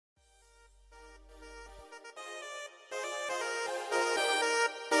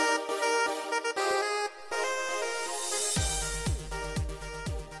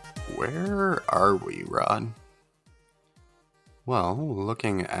Where are we, Rod? Well,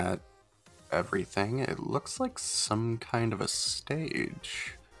 looking at everything, it looks like some kind of a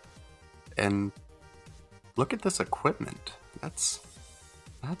stage. And look at this equipment. That's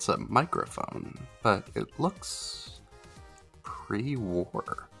a microphone, but it looks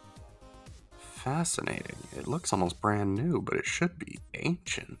pre-war. Fascinating. It looks almost brand new, but it should be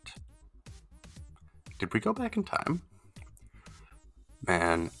ancient. Did we go back in time?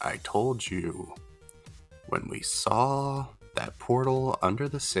 Man, I told you when we saw that portal under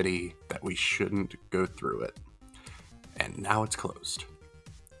the city that we shouldn't go through it. And now it's closed.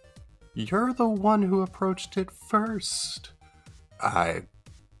 You're the one who approached it first. I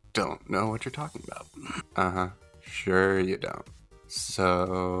don't know what you're talking about. Uh-huh. Sure you don't.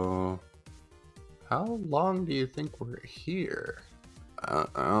 So, how long do you think we're here? I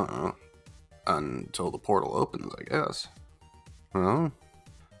don't know. Until the portal opens, I guess. Well,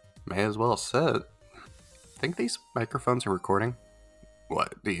 may as well sit. Think these microphones are recording?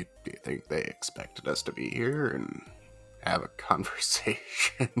 What, do you think they expected us to be here and have a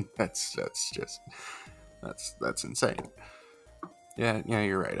conversation? that's insane. Yeah,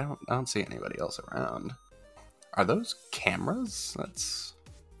 you're right. I don't see anybody else around. Are those cameras?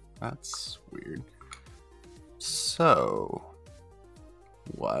 That's weird. So,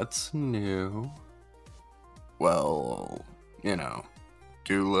 what's new? Well,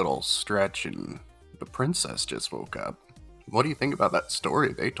 Doolittle, Stretch, and the princess just woke up. What do you think about that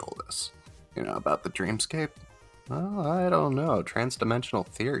story they told us? About the dreamscape? Well, I don't know. Transdimensional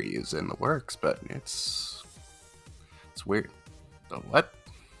theory is in the works, but it's weird. The what?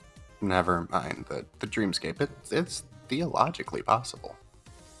 Never mind. The dreamscape. It's theologically possible.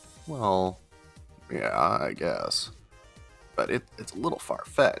 Well, yeah, I guess. But it's a little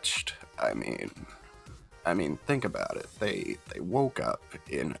far-fetched. I mean, think about it. They woke up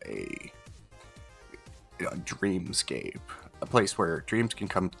in a dreamscape, a place where dreams can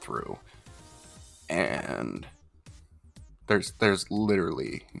come through, and there's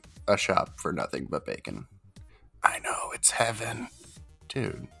literally a shop for nothing but bacon. I know, it's heaven.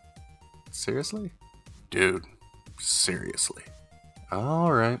 Dude, seriously? Dude, seriously.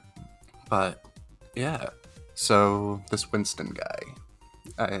 Alright, but yeah, so this Winston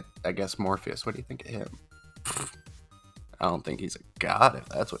guy, I guess Morpheus, what do you think of him? I don't think he's a god, if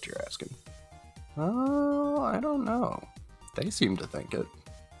that's what you're asking. Oh, I don't know. They seem to think it.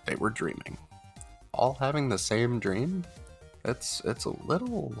 They were dreaming. All having the same dream? It's a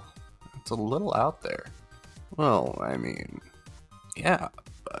little out there. Well, I mean, yeah,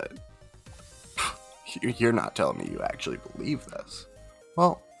 but you're not telling me you actually believe this.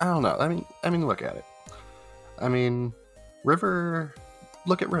 Well, I don't know. I mean, look at it. I mean, River.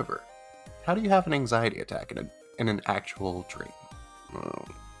 Look at River. How do you have an anxiety attack in an actual dream? Well,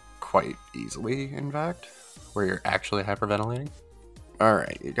 quite easily, in fact, where you're actually hyperventilating.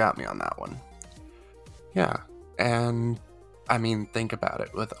 Alright, you got me on that one. Yeah, and I mean, think about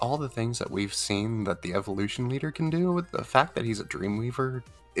it. With all the things that we've seen that the evolution leader can do, with the fact that he's a dreamweaver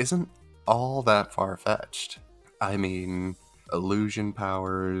isn't all that far-fetched. I mean, illusion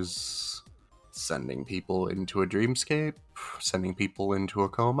powers, sending people into a dreamscape, sending people into a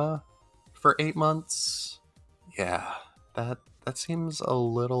coma for 8 months. Yeah, that seems a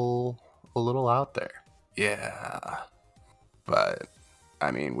little out there. Yeah. But,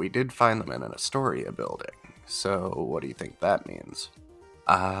 I mean, we did find them in an Astoria building, so what do you think that means?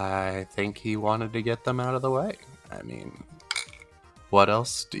 I think he wanted to get them out of the way. I mean, what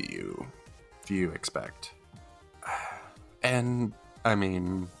else do you expect? And, I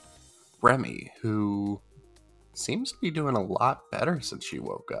mean, Remy, who seems to be doing a lot better since she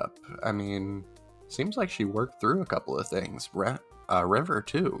woke up. I mean, seems like she worked through a couple of things. River,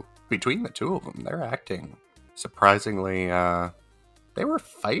 too. Between the two of them, they're acting surprisingly, they were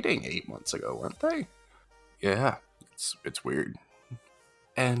fighting 8 months ago, weren't they? Yeah, it's weird.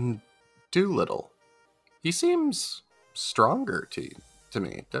 And Doolittle, he seems stronger to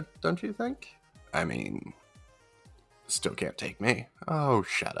me, don't you think? I mean, still can't take me. Oh,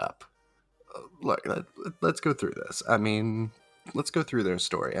 shut up. Look, let's go through this. I mean, let's go through their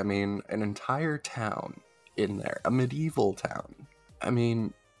story. I mean, an entire town in there, a medieval town. I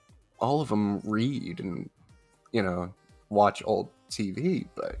mean, all of them read and, watch old TV,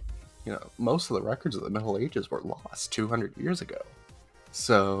 but, most of the records of the Middle Ages were lost 200 years ago.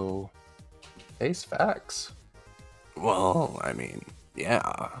 So, face facts. Well, I mean,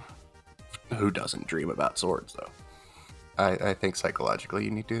 yeah. Who doesn't dream about swords, though? I think psychologically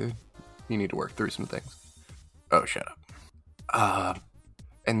you need to work through some things. Oh, shut up.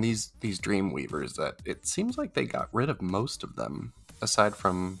 And these dream weavers, that it seems like they got rid of most of them aside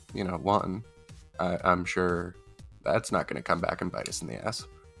from, one, I'm sure that's not going to come back and bite us in the ass.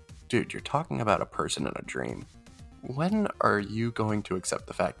 Dude, you're talking about a person in a dream. When are you going to accept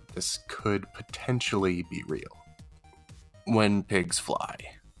the fact that this could potentially be real? When pigs fly.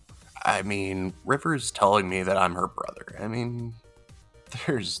 I mean, River's telling me that I'm her brother. I mean,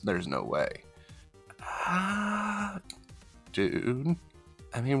 there's no way. Dude.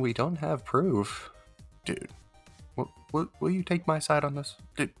 I mean, we don't have proof. Dude. Will you take my side on this?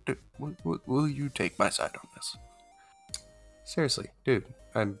 Dude, will you take my side on this? Seriously, dude.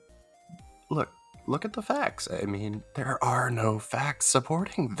 Look at the facts. I mean, there are no facts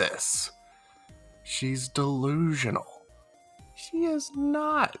supporting this. She's delusional. She is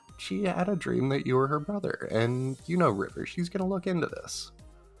not. She had a dream that you were her brother, and you know River, she's gonna look into this.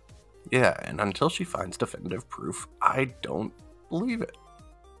 Yeah, and until she finds definitive proof, I don't believe it.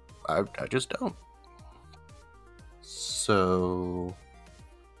 I just don't. So,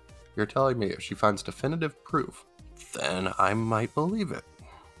 you're telling me if she finds definitive proof, then I might believe it.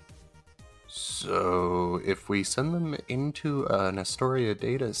 So, if we send them into an Astoria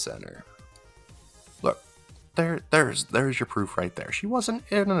data center, look, there's your proof right there. She wasn't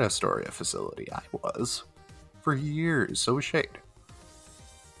in an Astoria facility. I was. For years, so was Shade.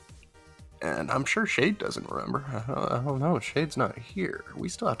 And I'm sure Shade doesn't remember. I don't know, Shade's not here. We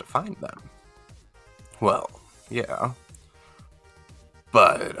still have to find them. Well, yeah.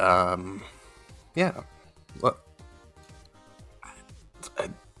 But, yeah. Look,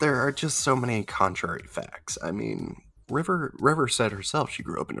 there are just so many contrary facts. I mean, River said herself she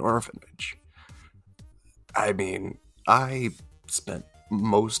grew up in an orphanage. I mean, I spent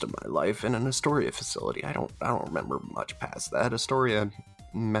most of my life in an Astoria facility. I don't remember much past that. Astoria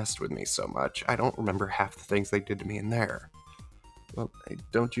messed with me so much. I don't remember half the things they did to me in there. Well,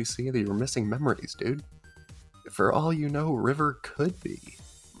 don't you see that you're missing memories, dude? For all you know, River could be.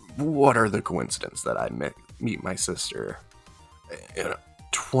 What are the coincidences that I meet my sister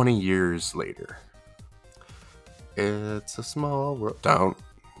 20 years later? It's a small world. Don't.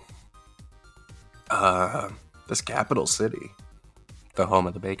 This capital city, the home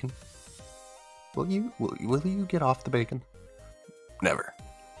of the bacon. Will you get off the bacon? Never.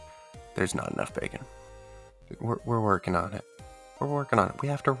 There's not enough bacon. We're working on it. We're working on it. We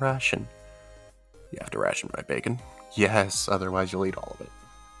have to ration. You have to ration my bacon? Yes, otherwise you'll eat all of it.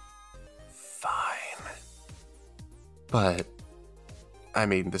 Fine. But, I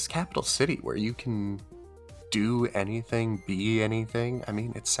mean, this capital city where you can do anything, be anything, I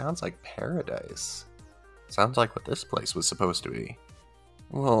mean, it sounds like paradise. Sounds like what this place was supposed to be.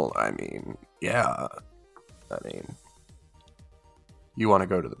 Well, I mean, yeah. I mean, you want to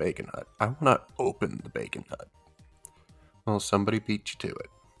go to the Bacon Hut. I want to open the Bacon Hut. Well, somebody beat you to it.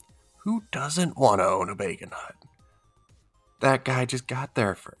 Who doesn't want to own a Bacon Hut? That guy just got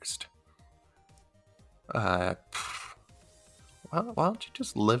there first. Well, why don't you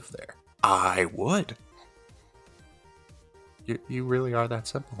just live there? I would. You really are that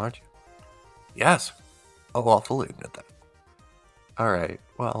simple, aren't you? Yes. Oh, I'll fully admit that. Alright,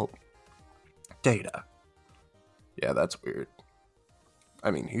 well, Data. Yeah, that's weird.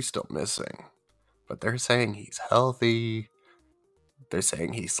 I mean, he's still missing. But they're saying he's healthy. They're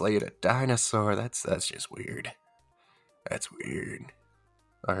saying he slayed a dinosaur. That's just weird. That's weird.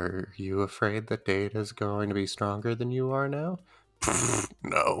 Are you afraid that Data's going to be stronger than you are now?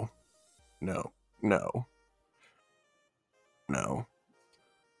 No.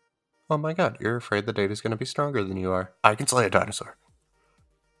 Oh my god, you're afraid that Data's going to be stronger than you are. I can slay a dinosaur.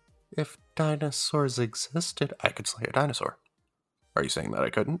 If dinosaurs existed, I could slay a dinosaur. Are you saying that I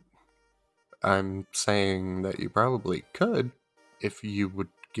couldn't? I'm saying that you probably could if you would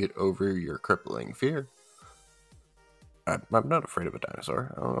get over your crippling fear. I'm not afraid of a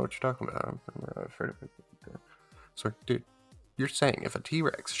dinosaur. I don't know what you're talking about. I'm not afraid of it. Sorry, dude. You're saying if a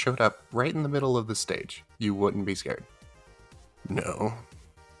T-Rex showed up right in the middle of the stage, you wouldn't be scared? No.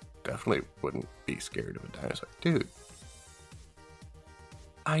 Definitely wouldn't be scared of a dinosaur. Dude.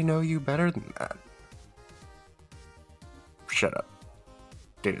 I know you better than that. Shut up.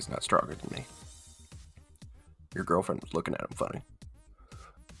 Data's not stronger than me. Your girlfriend was looking at him funny.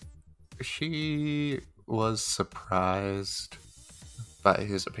 She was surprised by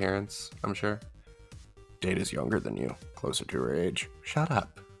his appearance, I'm sure. Data's younger than you, closer to her age. Shut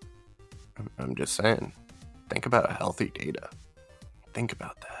up. I'm just saying. Think about a healthy Data. Think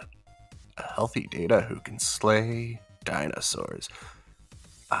about that. A healthy Data who can slay dinosaurs.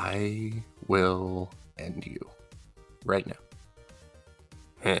 I will end you. Right now.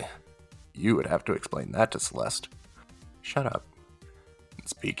 You would have to explain that to Celeste. Shut up. And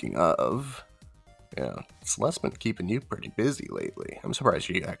speaking of, Yeah, Celeste's been keeping you pretty busy lately. I'm surprised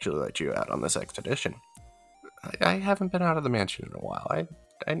she actually let you out on this expedition. I haven't been out of the mansion in a while.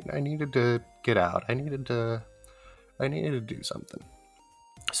 I needed to get out. I needed to do something.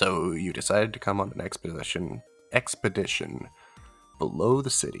 So you decided to come on an expedition below the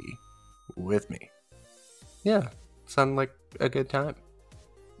city with me. Yeah, sounded like a good time.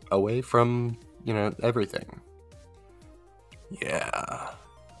 Away from, everything. Yeah.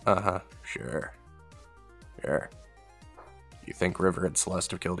 Sure. Sure. You think River and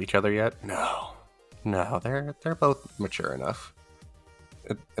Celeste have killed each other yet? No. No, they're both mature enough.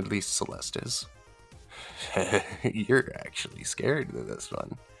 At least Celeste is. You're actually scared of this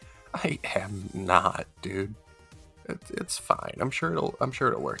one. I am not, dude. It's fine. I'm sure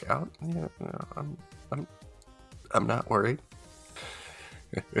it'll work out. Yeah, I'm not worried.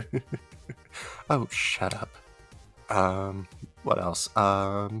 Oh, shut up. What else?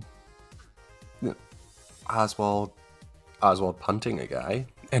 Oswald punting a guy,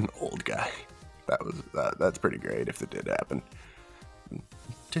 an old guy. That's pretty great if it did happen.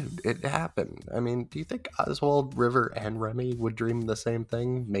 Dude, it happened. I mean, do you think Oswald, River, and Remy would dream the same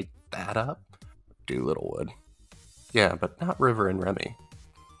thing? Make that up? Doolittle would. Yeah, but not River and Remy.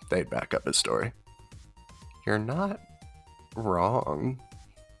 They'd back up his story. You're not wrong,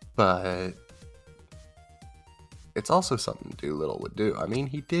 but it's also something Doolittle would do. I mean,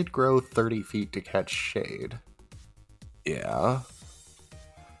 he did grow 30 feet to catch shade. Yeah.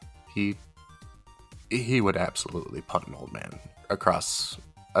 He would absolutely punt an old man across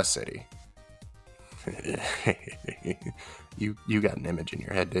a city. You got an image in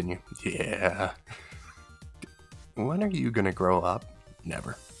your head, didn't you? Yeah. When are you gonna grow up?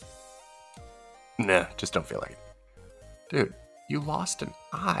 Never. Nah, just don't feel like it. Dude, you lost an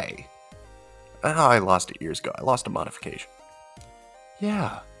eye. Oh, I lost it years ago. I lost a modification.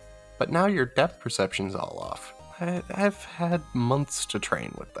 Yeah, but now your depth perception's all off. I've had months to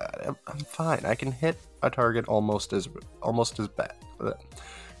train with that. I'm fine. I can hit a target almost as bad.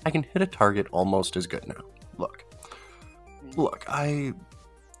 I can hit a target almost as good now. Look. I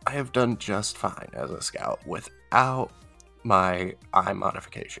have done just fine as a scout without my eye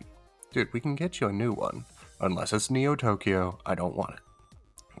modification. Dude, we can get you a new one. Unless it's Neo Tokyo, I don't want it.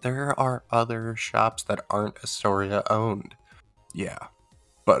 There are other shops that aren't Astoria owned. Yeah,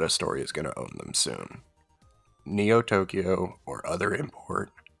 but Astoria's gonna own them soon. Neo Tokyo or other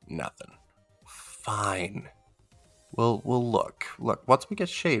import, nothing. Fine. We'll look. Look, once we get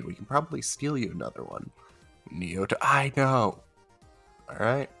Shade, we can probably steal you another one. I know.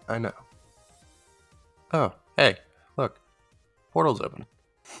 Alright, I know. Oh, hey, look. Portal's open.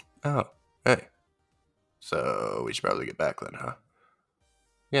 Oh, hey. So we should probably get back then, huh?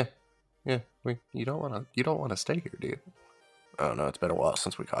 Yeah. You don't wanna stay here, dude. Oh no, it's been a while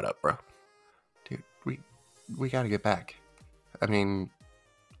since we caught up, bro. Dude, we gotta get back. I mean,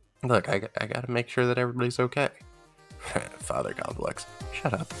 look, I gotta make sure that everybody's okay. Father complex.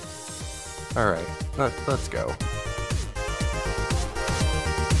 Shut up. Alright, let's go.